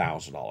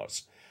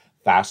 $8,000.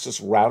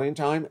 Fastest routing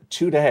time,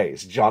 2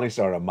 days. Johnny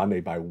started on Monday.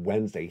 By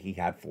Wednesday, he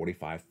had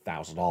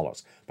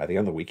 $45,000. By the end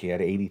of the week, he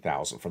had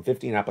 $80,000 from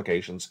 15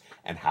 applications,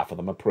 and half of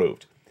them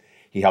approved.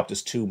 He helped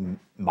his 2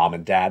 mom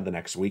and dad the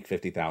next week,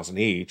 $50,000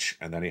 each,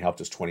 and then he helped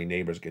his 20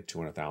 neighbors get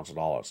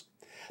 $200,000.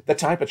 The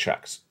type of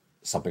checks,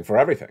 something for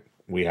everything.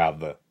 We have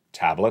the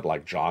tablet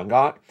like John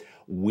got.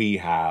 We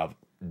have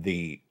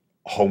the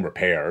home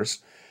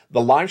repairs.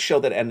 The live show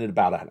that ended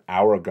about an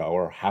hour ago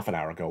or half an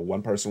hour ago,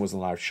 one person was in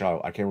the live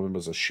show. I can't remember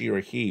if it was a she or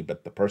he,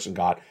 but the person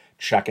got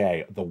check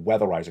A, the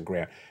weatherizing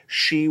grant.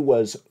 She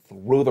was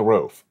through the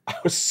roof. I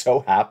was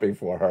so happy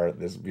for her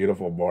this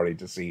beautiful morning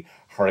to see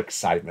her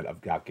excitement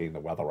of getting the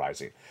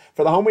weatherizing.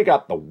 For the home, we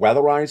got the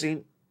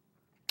weatherizing.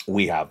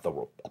 We have the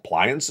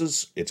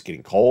appliances. It's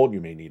getting cold.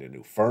 You may need a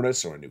new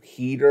furnace or a new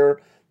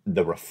heater,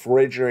 the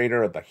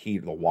refrigerator,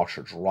 the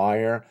washer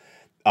dryer,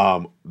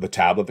 the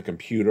tablet, the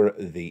computer,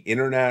 the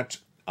internet,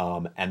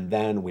 and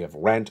then we have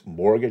rent,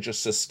 mortgage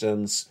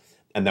assistance,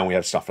 and then we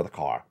have stuff for the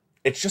car.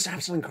 It's just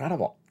absolutely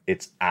incredible.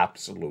 It's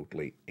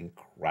absolutely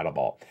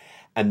incredible.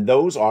 And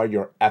those are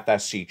your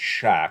FSC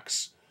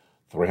checks,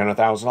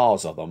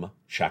 $300,000 of them,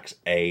 checks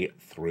A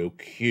through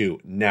Q.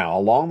 Now,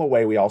 along the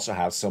way, we also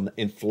have some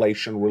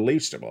inflation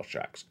relief stimulus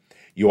checks.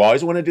 You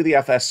always want to do the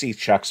FSC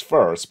checks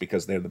first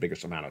because they're the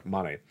biggest amount of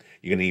money.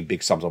 You're going to need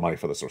big sums of money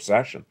for this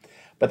recession.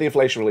 But the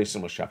inflation relief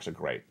stimulus checks are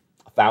great.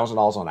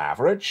 $1,000 on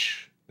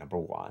average, number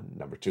 1.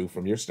 Number 2,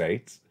 from your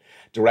states.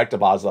 Direct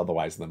deposit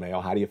otherwise in the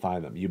mail. How do you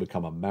find them? You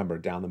become a member.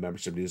 Down the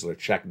membership newsletter,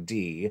 check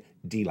D,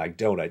 D like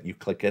donut. You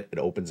click it, it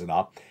opens it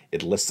up.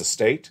 It lists the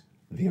state,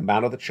 the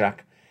amount of the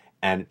check,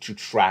 and to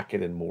track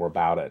it and more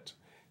about it.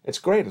 It's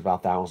great. It's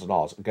about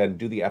 $1,000. Again,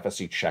 do the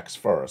FSC checks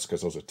first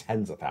because those are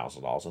tens of thousands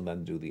of dollars, and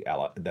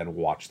then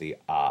watch the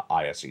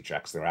ISC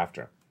checks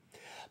thereafter.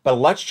 But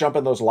let's jump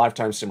in those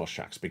lifetime stimulus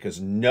checks because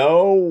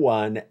no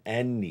one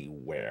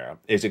anywhere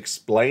is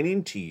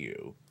explaining to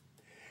you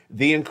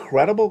the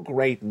incredible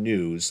great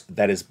news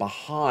that is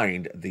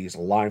behind these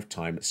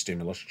lifetime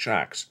stimulus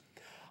checks.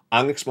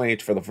 I'm going to explain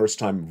it for the first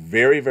time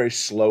very, very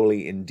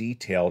slowly and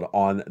detailed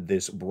on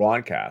this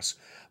broadcast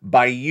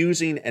by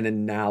using an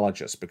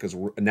analogy.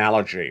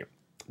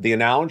 The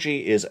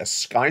analogy is a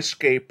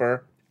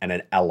skyscraper and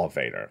an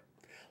elevator.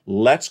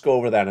 Let's go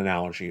over that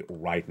analogy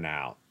right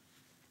now.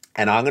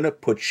 And I'm going to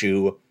put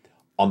you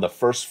on the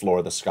first floor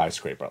of the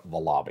skyscraper, the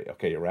lobby.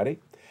 Okay, you ready?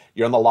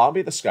 You're in the lobby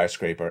of the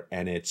skyscraper,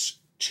 and it's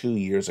 2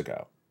 years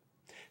ago.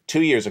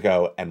 2 years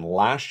ago, and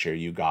last year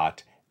you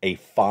got a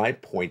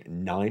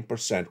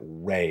 5.9%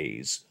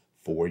 raise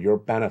for your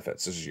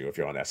benefits. This is you if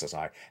you're on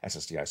SSI,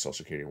 SSDI, Social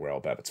Security, and Rail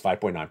benefits.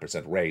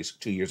 5.9% raise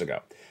 2 years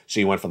ago. So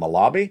you went from the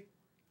lobby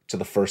to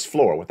the first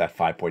floor with that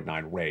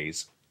 5.9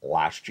 raise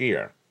last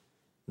year.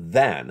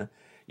 Then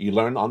you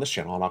learned on this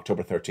channel on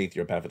October 13th,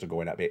 your benefits are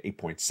going up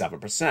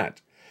 8.7%.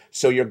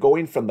 So you're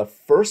going from the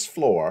first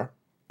floor,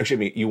 excuse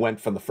me, you went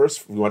from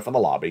the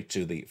lobby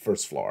to the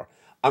first floor.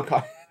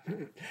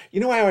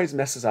 You know why I always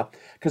mess this up?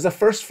 Because the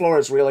first floor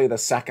is really the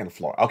second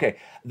floor. Okay,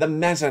 the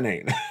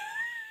mezzanine.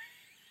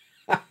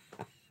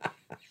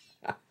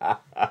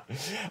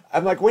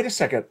 I'm like, wait a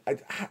second.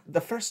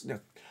 The first, no.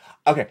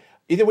 Okay,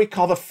 either we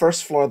call the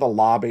first floor the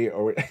lobby,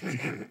 or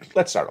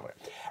let's start over.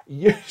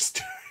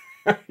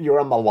 You're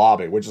on the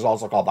lobby, which is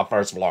also called the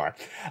first floor.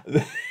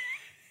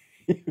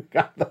 You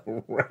got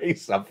the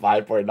raise of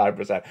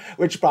 5.9%,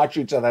 which brought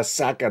you to the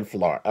second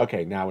floor.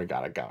 Okay, now we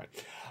got it going.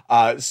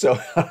 So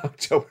on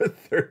October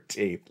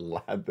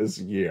 13th this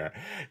year,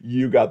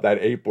 you got that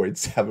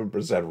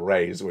 8.7%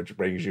 raise, which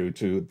brings you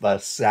to the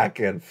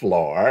second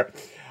floor,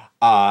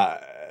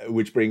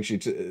 which brings you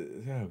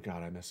to, oh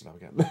God, I messed it up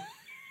again.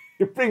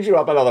 It brings you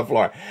up another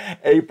floor,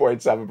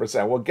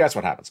 8.7%. Well, guess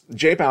what happens?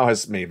 Jay Powell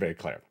has made very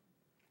clear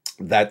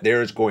that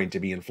there's going to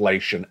be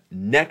inflation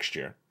next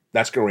year.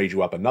 That's going to raise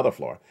you up another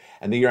floor.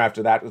 And the year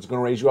after that, it's going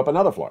to raise you up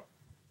another floor.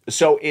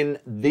 So in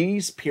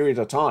these periods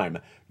of time,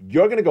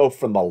 you're going to go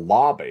from the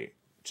lobby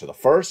to the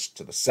first,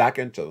 to the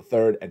second, to the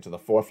third, and to the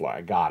fourth floor.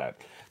 I got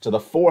it. To the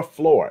fourth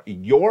floor.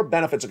 Your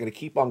benefits are going to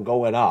keep on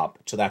going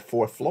up to that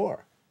fourth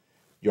floor.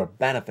 Your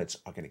benefits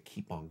are going to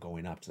keep on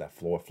going up to that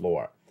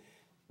floor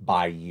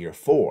by year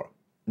 4.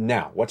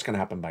 Now, what's going to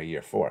happen by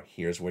year 4?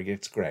 Here's where it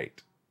gets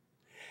great.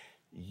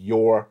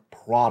 Your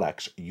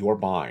products you're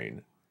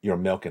buying, your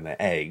milk and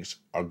the eggs,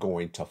 are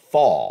going to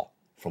fall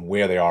from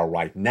where they are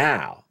right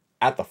now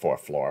at the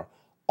fourth floor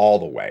all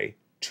the way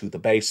to the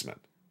basement.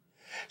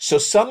 So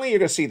suddenly you're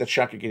going to see the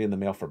check you're getting in the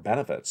mail for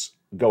benefits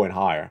going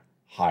higher,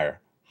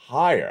 higher,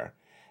 higher.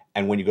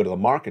 And when you go to the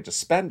market to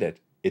spend it,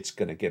 it's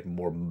going to get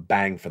more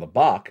bang for the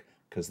buck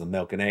because the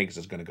milk and eggs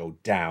is going to go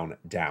down,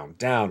 down,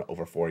 down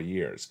over 4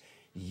 years.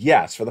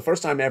 Yes, for the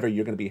first time ever,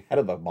 you're going to be ahead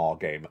of the ball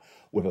game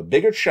with a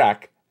bigger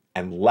check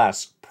and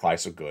less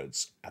price of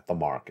goods at the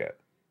market.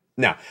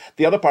 Now,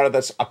 the other part of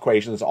this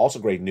equation that's also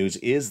great news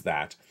is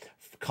that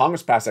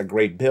Congress passed a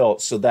great bill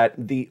so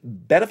that the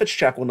benefits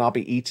check will not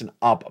be eaten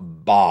up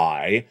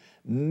by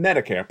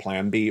Medicare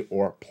Plan B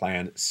or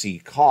Plan C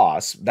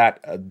costs.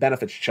 That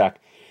benefits check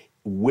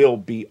will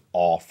be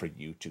all for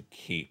you to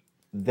keep.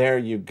 There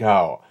you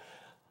go.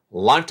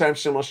 Lifetime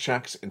stimulus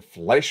checks,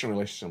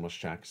 inflation-related stimulus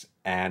checks,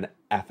 and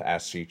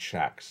FSC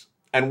checks.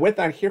 And with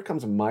that, here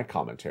comes my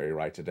commentary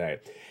right today.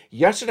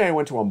 Yesterday, I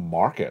went to a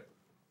market,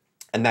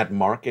 and that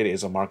market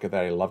is a market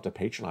that I love to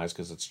patronize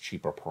because it's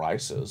cheaper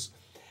prices.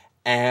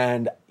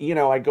 And, you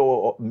know, I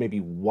go maybe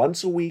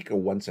once a week or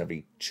once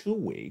every 2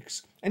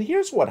 weeks. And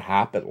here's what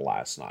happened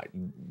last night.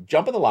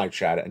 Jump in the live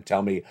chat and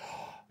tell me,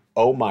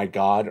 oh my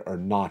God, or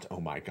not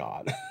oh my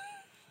God.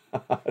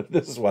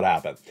 This is what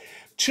happened.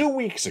 2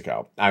 weeks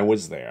ago, I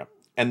was there,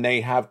 and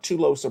they have 2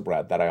 loaves of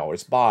bread that I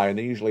always buy, and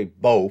they're usually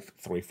both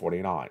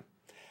 $3.49.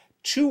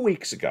 2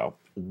 weeks ago,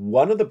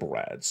 one of the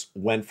breads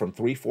went from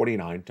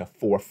 $3.49 to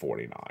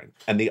 $4.49,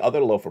 and the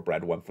other loaf of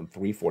bread went from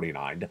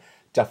 $3.49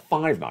 to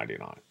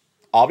 $5.99.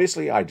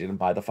 Obviously, I didn't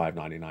buy the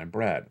 $5.99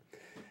 bread.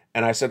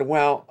 And I said,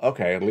 well,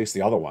 okay, at least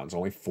the other one's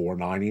only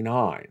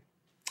 $4.99.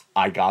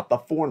 I got the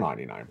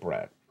 $4.99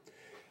 bread.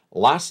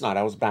 Last night,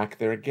 I was back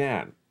there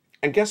again.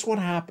 And guess what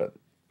happened?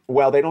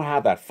 Well, they don't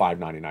have that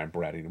 $5.99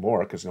 bread anymore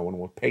because no one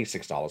will pay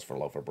 $6 for a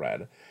loaf of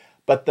bread.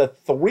 But the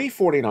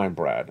 $3.49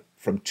 bread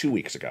from 2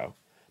 weeks ago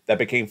that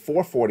became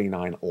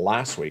 $4.49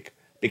 last week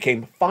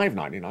became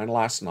 $5.99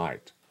 last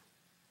night.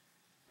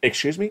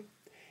 Excuse me?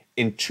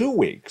 In 2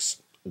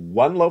 weeks,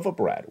 one loaf of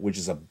bread, which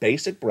is a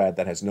basic bread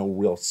that has no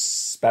real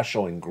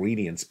special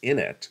ingredients in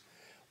it,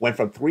 went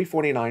from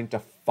 $3.49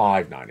 to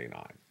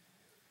 $5.99.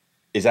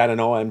 Is that an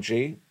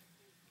OMG?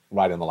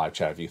 Write in the live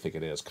chat if you think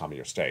it is. Come to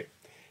your state.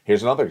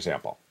 Here's another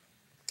example.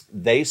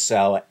 They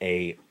sell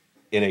in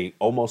a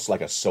almost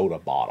like a soda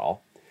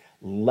bottle,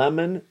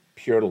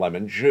 pure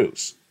lemon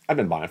juice. I've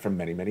been buying it for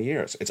many, many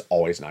years. It's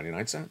always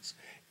 99 cents.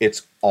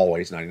 It's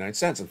always 99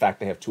 cents. In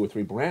fact, they have 2 or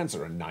 3 brands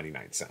that are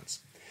 99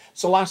 cents.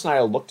 So last night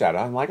I looked at it.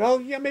 I'm like, oh,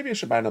 yeah, maybe I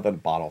should buy another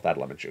bottle of that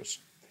lemon juice.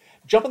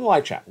 Jump in the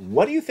live chat.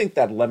 What do you think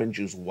that lemon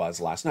juice was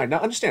last night?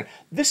 Now, understand,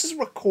 this is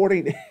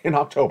recording in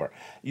October.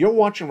 You're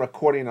watching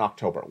recording in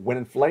October when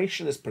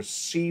inflation is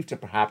perceived to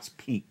perhaps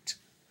peaked.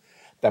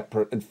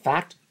 In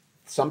fact,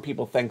 some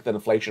people think that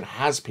inflation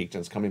has peaked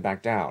and is coming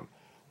back down.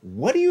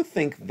 What do you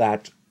think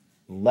that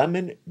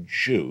lemon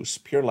juice,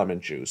 pure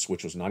lemon juice,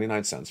 which was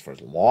 99 cents for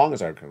as long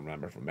as I can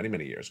remember, for many,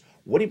 many years,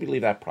 what do you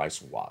believe that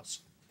price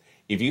was?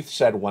 If you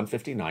said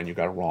 $1.59, you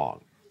got it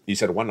wrong. You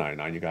said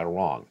 $1.99, you got it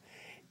wrong.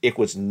 It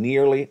was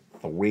nearly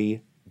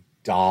 $3.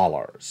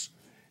 $2.49,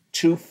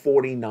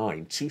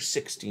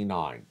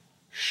 $2.69.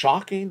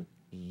 Shocking?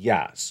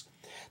 Yes.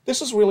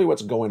 This is really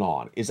what's going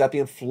on, is that the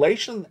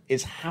inflation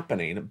is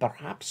happening,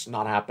 perhaps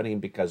not happening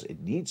because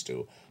it needs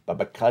to, but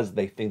because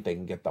they think they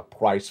can get the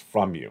price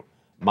from you.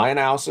 My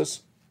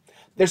analysis,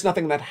 there's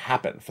nothing that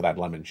happened for that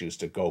lemon juice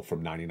to go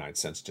from 99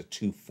 cents to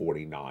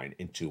 $2.49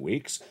 in 2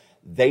 weeks.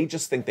 They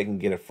just think they can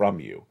get it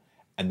from you,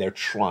 and they're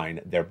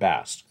trying their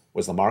best.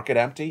 Was the market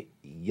empty?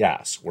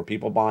 Yes. Were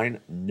people buying?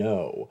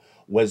 No.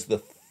 Was the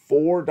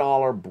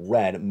 $4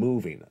 bread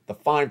moving, the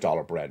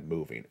 $5 bread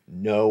moving.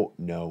 No,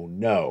 no,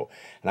 no.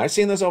 And I've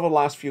seen this over the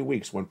last few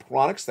weeks when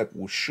products that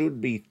should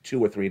be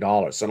 $2 or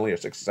 $3 suddenly are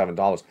 $6 or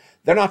 $7,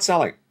 they're not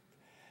selling.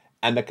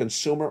 And the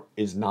consumer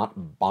is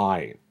not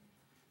buying.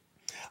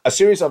 A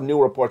series of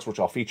new reports, which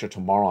I'll feature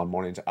tomorrow on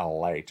Mornings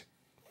Late,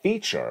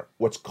 feature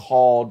what's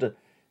called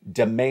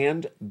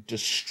demand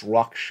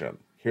destruction.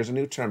 Here's a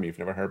new term you've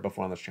never heard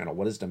before on this channel.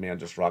 What is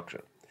demand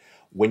destruction?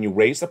 When you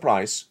raise the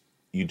price,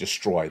 you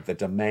destroy the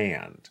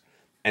demand,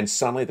 and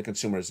suddenly the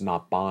consumer is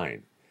not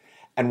buying.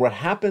 And what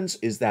happens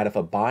is that if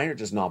a buyer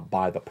does not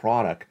buy the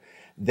product,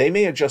 they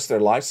may adjust their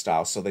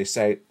lifestyle. So they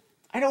say,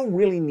 I don't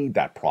really need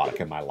that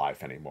product in my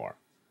life anymore.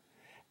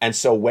 And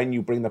so when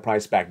you bring the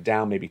price back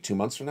down, maybe 2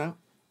 months from now,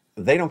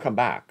 they don't come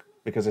back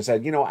because they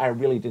said, you know, I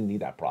really didn't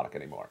need that product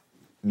anymore.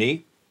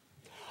 Me,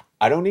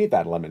 I don't need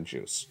that lemon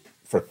juice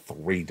for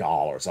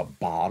 $3 a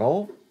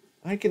bottle.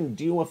 I can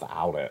deal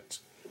without it.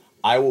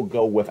 I will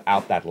go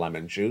without that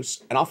lemon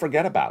juice and I'll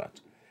forget about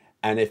it.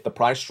 And if the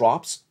price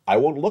drops, I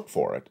won't look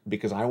for it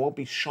because I won't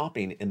be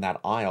shopping in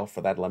that aisle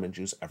for that lemon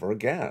juice ever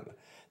again.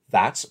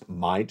 That's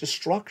my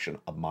destruction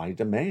of my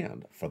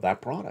demand for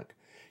that product.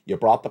 You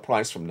brought the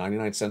price from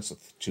 99 cents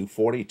to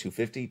 $2.40,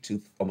 $2.50,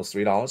 to almost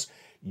 $3.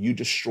 You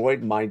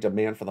destroyed my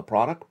demand for the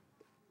product.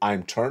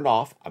 I'm turned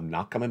off. I'm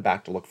not coming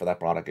back to look for that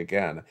product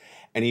again.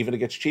 And even if it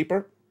gets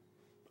cheaper,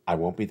 I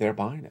won't be there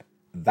buying it.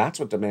 That's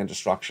what demand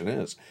destruction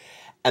is.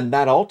 And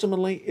that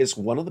ultimately is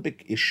one of the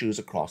big issues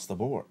across the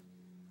board.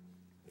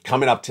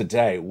 Coming up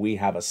today, we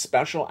have a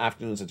special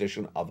afternoon's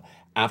edition of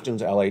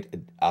Afternoons Late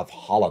of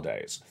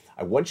Holidays.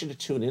 I want you to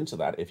tune into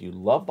that. If you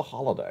love the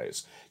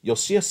holidays, you'll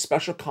see a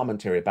special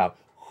commentary about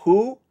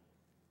who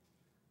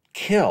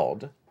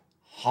killed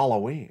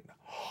Halloween.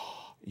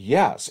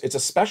 Yes, it's a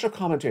special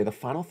commentary, the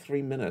final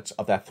 3 minutes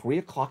of that 3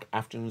 o'clock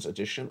afternoon's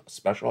edition,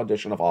 special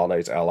edition of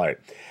Holidays LA.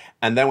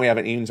 And then we have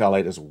an Evenings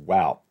LA as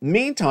well.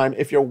 Meantime,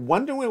 if you're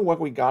wondering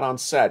what we got on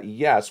set,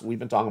 yes, we've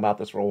been talking about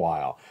this for a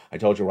while. I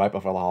told you right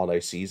before the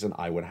holiday season,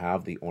 I would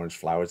have the orange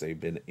flowers. They've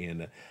been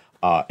in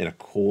a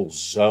cool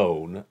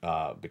zone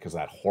because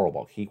of that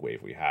horrible heat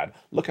wave we had.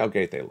 Look how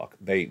great they look.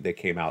 They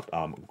came out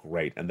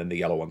great. And then the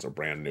yellow ones are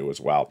brand new as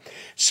well.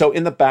 So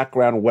in the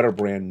background, what are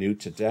brand new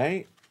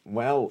today?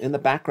 Well, in the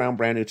background,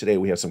 brand new today,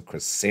 we have some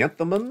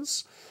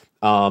chrysanthemums,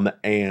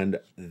 and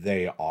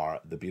they are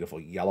the beautiful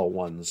yellow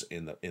ones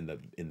in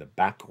the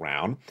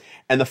background.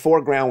 And the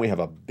foreground, we have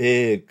a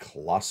big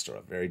cluster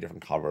of very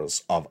different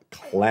colors of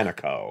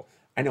Kalanico.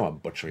 I know I'm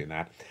butchering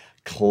that.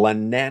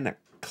 Kalanico.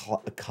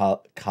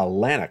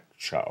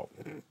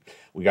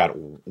 We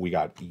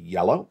got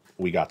yellow,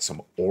 we got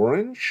some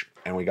orange,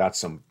 and we got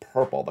some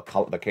purple.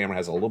 The camera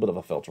has a little bit of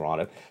a filter on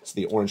it, so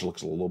the orange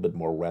looks a little bit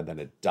more red than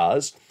it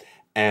does.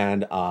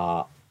 And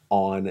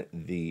on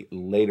the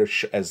later,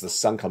 as the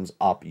sun comes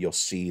up, you'll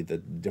see the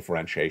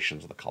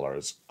differentiations of the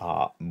colors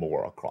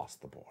more across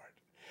the board.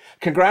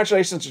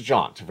 Congratulations to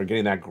John for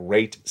getting that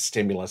great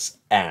stimulus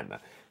N.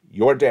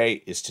 Your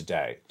day is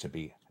today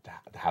to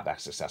have that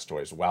success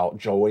story as well.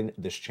 Join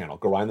this channel.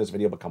 Go right in this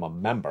video, become a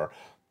member.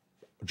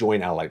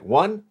 Join Lite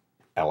 1,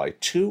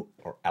 Lite 2,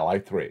 or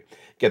Lite 3.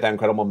 Get that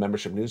incredible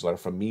membership newsletter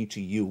from me to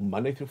you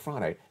Monday through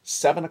Friday,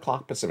 7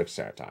 o'clock Pacific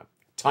Standard Time.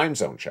 Time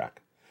zone check.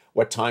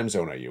 What time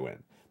zone are you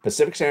in?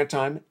 Pacific Standard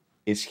Time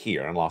is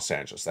here in Los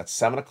Angeles. That's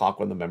 7 o'clock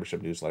when the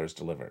membership newsletter is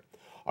delivered.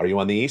 Are you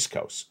on the East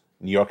Coast?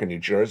 New York and New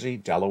Jersey,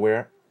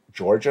 Delaware,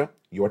 Georgia?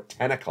 You're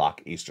 10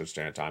 o'clock Eastern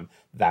Standard Time.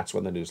 That's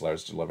when the newsletter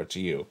is delivered to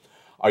you.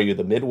 Are you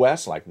the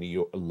Midwest, like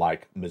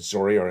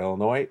Missouri or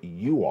Illinois?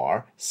 You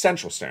are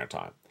Central Standard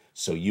Time.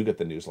 So you get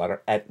the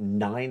newsletter at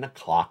 9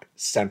 o'clock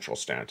Central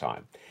Standard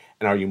Time.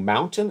 And are you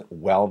Mountain?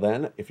 Well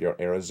then, if you're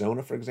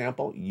Arizona, for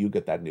example, you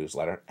get that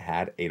newsletter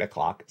at 8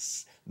 o'clock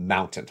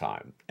Mountain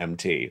Time,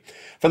 MT.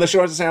 From the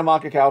shores of Santa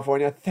Monica,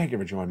 California, thank you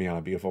for joining me on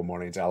a beautiful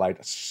Mornings LA.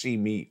 See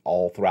me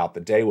all throughout the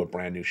day with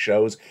brand new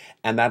shows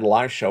and that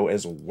live show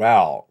as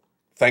well.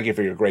 Thank you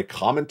for your great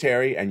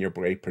commentary and your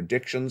great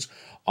predictions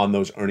on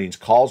those earnings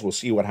calls. We'll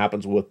see what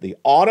happens with the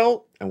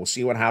auto, and we'll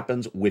see what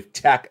happens with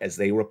tech as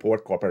they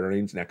report corporate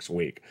earnings next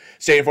week.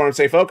 Stay informed,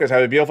 stay focused,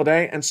 have a beautiful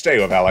day, and stay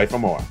with LA for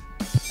more.